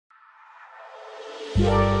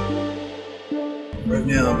Right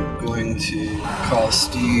now I'm going to call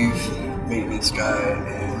Steve, maintenance guy,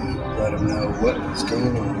 and let him know what is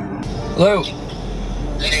going on. Hello?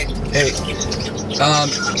 Hey.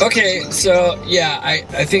 Okay, so yeah,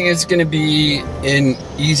 I think it's gonna be an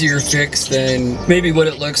easier fix than maybe what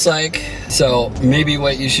it looks like. So maybe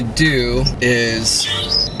what you should do is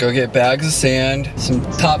go get bags of sand, some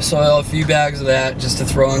topsoil, a few bags of that just to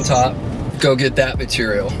throw on top. Go get that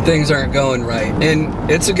material. Things aren't going right. And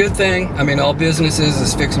it's a good thing. I mean, all businesses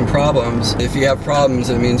is fixing problems. If you have problems,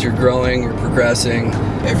 it means you're growing, you're progressing.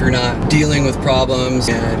 If you're not dealing with problems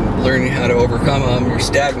and learning how to overcome them, you're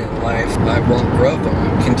stagnant in life. I want growth. I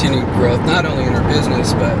want continued growth, not only in our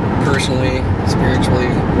business, but personally, spiritually,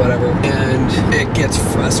 whatever. And it gets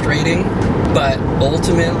frustrating, but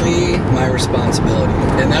ultimately my responsibility.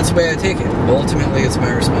 And that's the way I take it. Ultimately, it's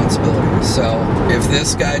my responsibility. So if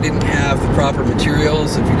this guy didn't have the proper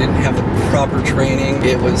materials, if he didn't have the proper training,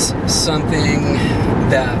 it was something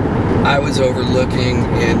that I was overlooking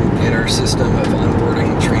in our system of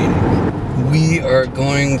onboarding and training. We are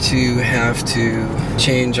going to have to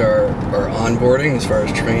change our onboarding as far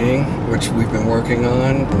as training, which we've been working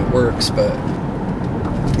on. It works, but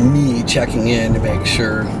me checking in to make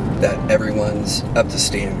sure that everyone's up to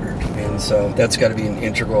standard. And so that's got to be an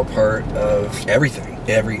integral part of everything,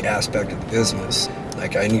 every aspect of the business.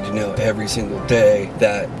 Like, I need to know every single day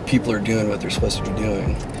that people are doing what they're supposed to be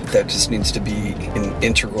doing. That just needs to be an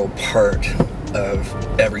integral part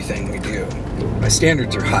of everything we do. My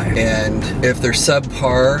standards are high, and if they're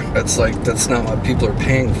subpar, that's not what people are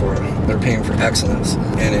paying for. They're paying for excellence,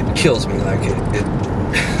 and it kills me. Like it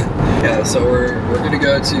yeah, so we're gonna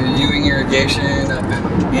go to Ewing Irrigation up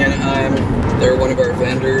in Anaheim. They're one of our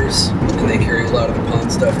vendors, and they carry a lot of the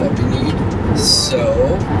pond stuff that we need.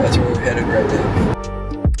 So that's where we're headed right now.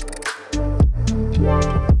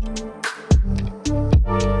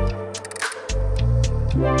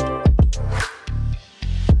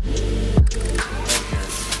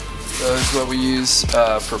 So this is what we use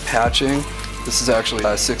for patching. This is actually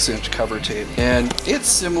a 6-inch cover tape, and it's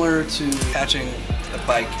similar to patching a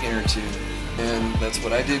bike inner tube. And that's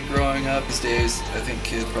what I did growing up. These days, I think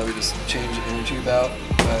kids probably just change the inner tube out,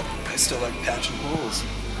 but I still like patching holes.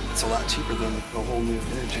 It's a lot cheaper than a whole new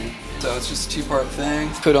inner tube. So it's just a 2-part thing.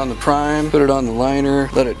 Put on the prime, put it on the liner,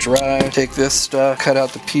 let it dry. Take this stuff, cut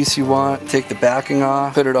out the piece you want, take the backing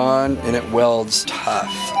off, put it on, and it welds tough.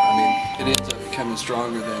 I mean, it ends up becoming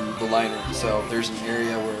stronger than the liner. So there's an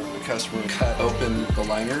area where the customer can cut open the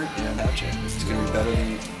liner and patch it. It's gonna be better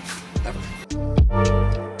than ever.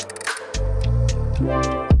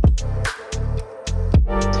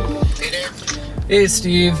 Hey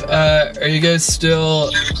Steve, are you guys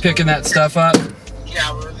still picking that stuff up?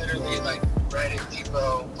 Yeah, we're literally like right at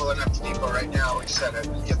Depot, pulling up to Depot right now. We just gotta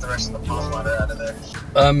get the rest of the pond water out of there.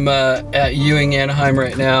 I'm at Ewing, Anaheim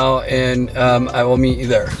right now, and I will meet you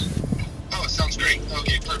there. Oh, sounds great.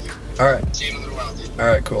 Okay, perfect. Alright. See you in a little while, dude.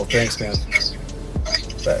 Alright, cool. Thanks, man.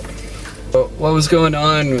 Bye. Bye. What was going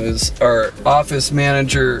on was our office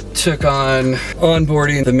manager took on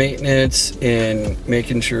onboarding the maintenance and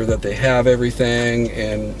making sure that they have everything,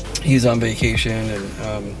 and he's on vacation,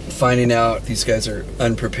 and finding out these guys are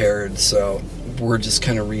unprepared, so we're just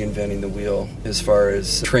kind of reinventing the wheel as far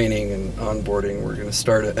as training and onboarding. We're going to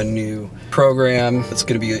start a new program. It's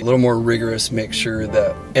going to be a little more rigorous, make sure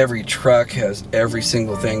that every truck has every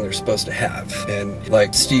single thing they're supposed to have. And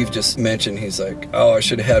like Steve just mentioned, he's like, oh, I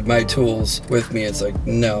should have had my tools with me. It's like,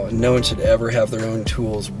 no one should ever have their own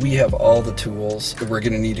tools. We have all the tools. We're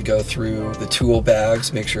going to need to go through the tool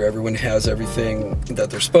bags, make sure everyone has everything that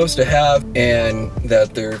they're supposed to have, and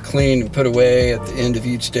that they're clean and put away at the end of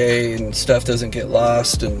each day, and stuff doesn't get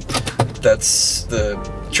lost. And that's the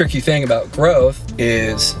tricky thing about growth,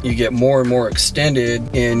 is you get more and more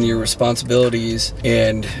extended in your responsibilities,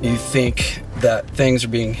 and you think that things are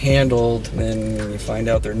being handled, and you find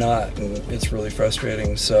out they're not, and it's really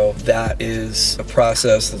frustrating. So that is a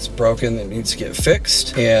process that's broken that needs to get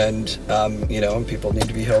fixed, and you know, people need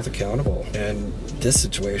to be held accountable. And this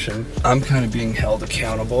situation, I'm kind of being held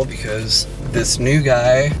accountable because this new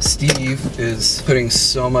guy, Steve, is putting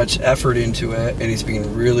so much effort into it, and he's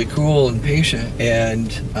being really cool and patient,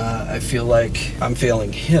 and I feel like I'm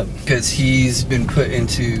failing him because he's been put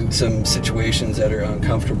into some situations that are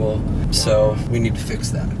uncomfortable. So we need to fix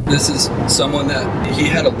that. This is someone that he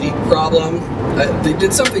had a leak problem. They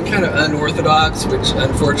did something kind of unorthodox, which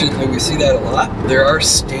unfortunately we see that a lot. There are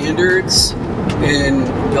standards in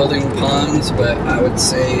building ponds, but I would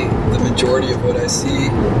say the majority of what I see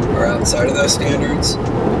are outside of those standards.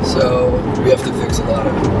 So we have to fix a lot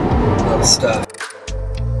of stuff.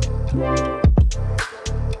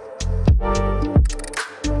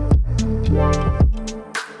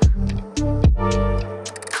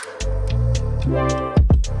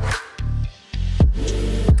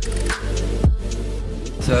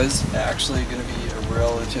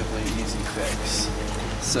 really easy fix.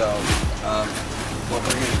 So what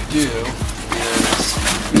we're going to do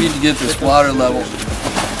is we need to get this water level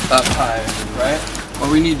up high, right?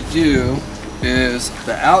 What we need to do is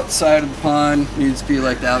the outside of the pond needs to be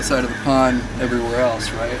like the outside of the pond everywhere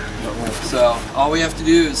else, right? So all we have to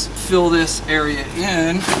do is fill this area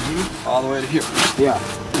in all the way to here. Yeah.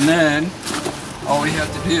 And then all we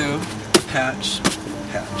have to do, patch,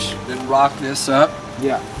 then rock this up.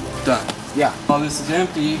 Yeah. Done. Yeah. While this is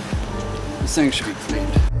empty, this thing should be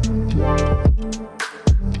cleaned.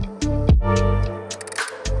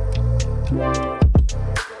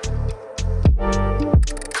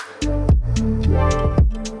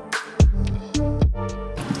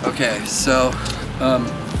 Okay, so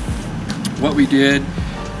what we did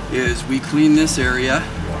is we cleaned this area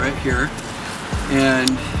right here, and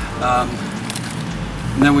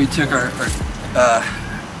then we took our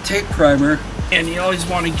tape primer, and you always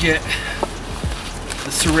want to get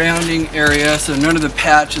the surrounding area so none of the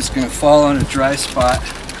patch is going to fall on a dry spot.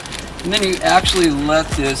 And then you actually let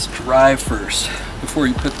this dry first before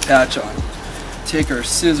you put the patch on. Take our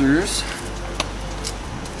scissors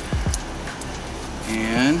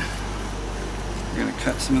and we're going to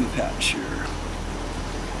cut some of the patch here.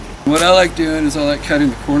 What I like doing is I like cutting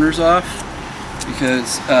the corners off,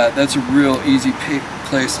 because that's a real easy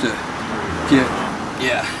place to get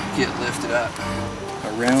lifted up.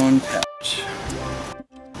 A round patch.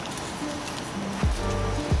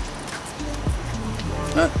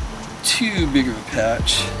 Not too big of a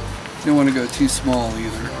patch. You don't want to go too small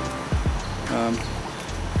either,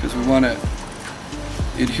 because we want to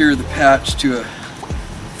adhere the patch to a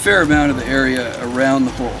fair amount of the area around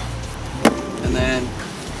the hole. And then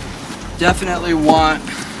definitely want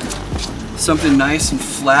something nice and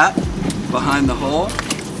flat behind the hole.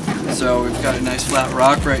 So we've got a nice flat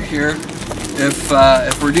rock right here. If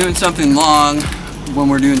we're doing something long, when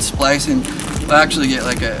we're doing splicing, we'll actually get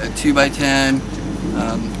like a 2x10,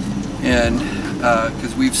 and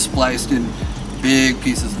because we've spliced in big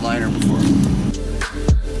pieces of liner before.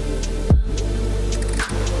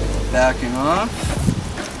 Backing off.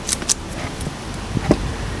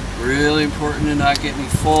 Really important to not get any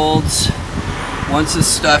folds. Once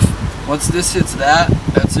this hits that,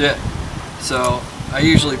 that's it. So I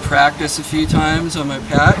usually practice a few times on my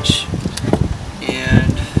patch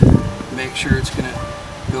and make sure it's going to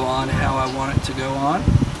go on how I want it to go on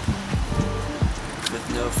with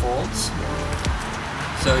no folds.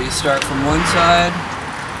 So you start from one side,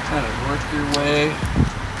 kind of work your way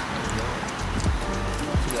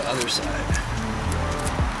to the other side.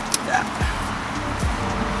 That.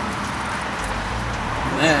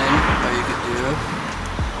 And then what you could do,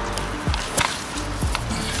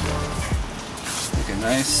 make a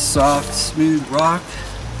nice soft smooth rock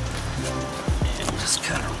and just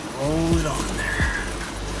kind of roll it on there.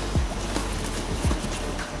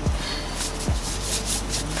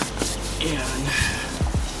 And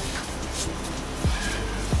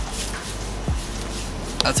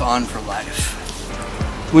that's on for life.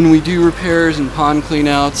 When we do repairs and pond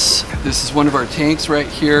cleanouts, this is one of our tanks right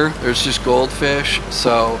here. There's just goldfish,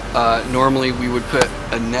 so normally we would put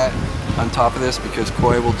a net on top of this because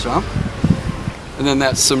koi will jump. And then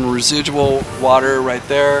that's some residual water right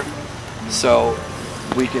there, so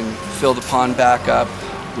we can fill the pond back up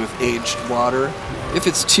with aged water. If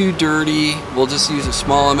it's too dirty, we'll just use a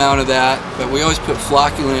small amount of that, but we always put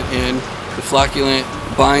flocculant in. The flocculant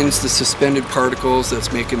binds the suspended particles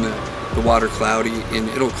that's making the water cloudy, and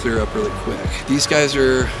it'll clear up really quick. These guys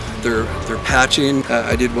are, they're patching.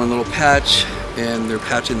 I did one little patch, and they're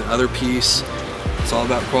patching the other piece. It's all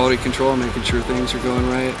about quality control, making sure things are going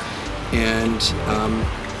right. And,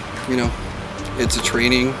 you know, it's a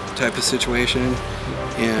training type of situation,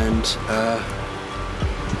 and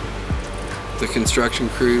the construction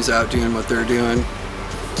crew's out doing what they're doing.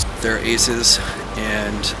 They're aces,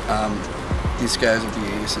 and these guys will be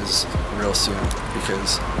aces real soon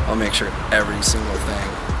because I'll make sure every single thing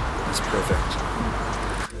is perfect.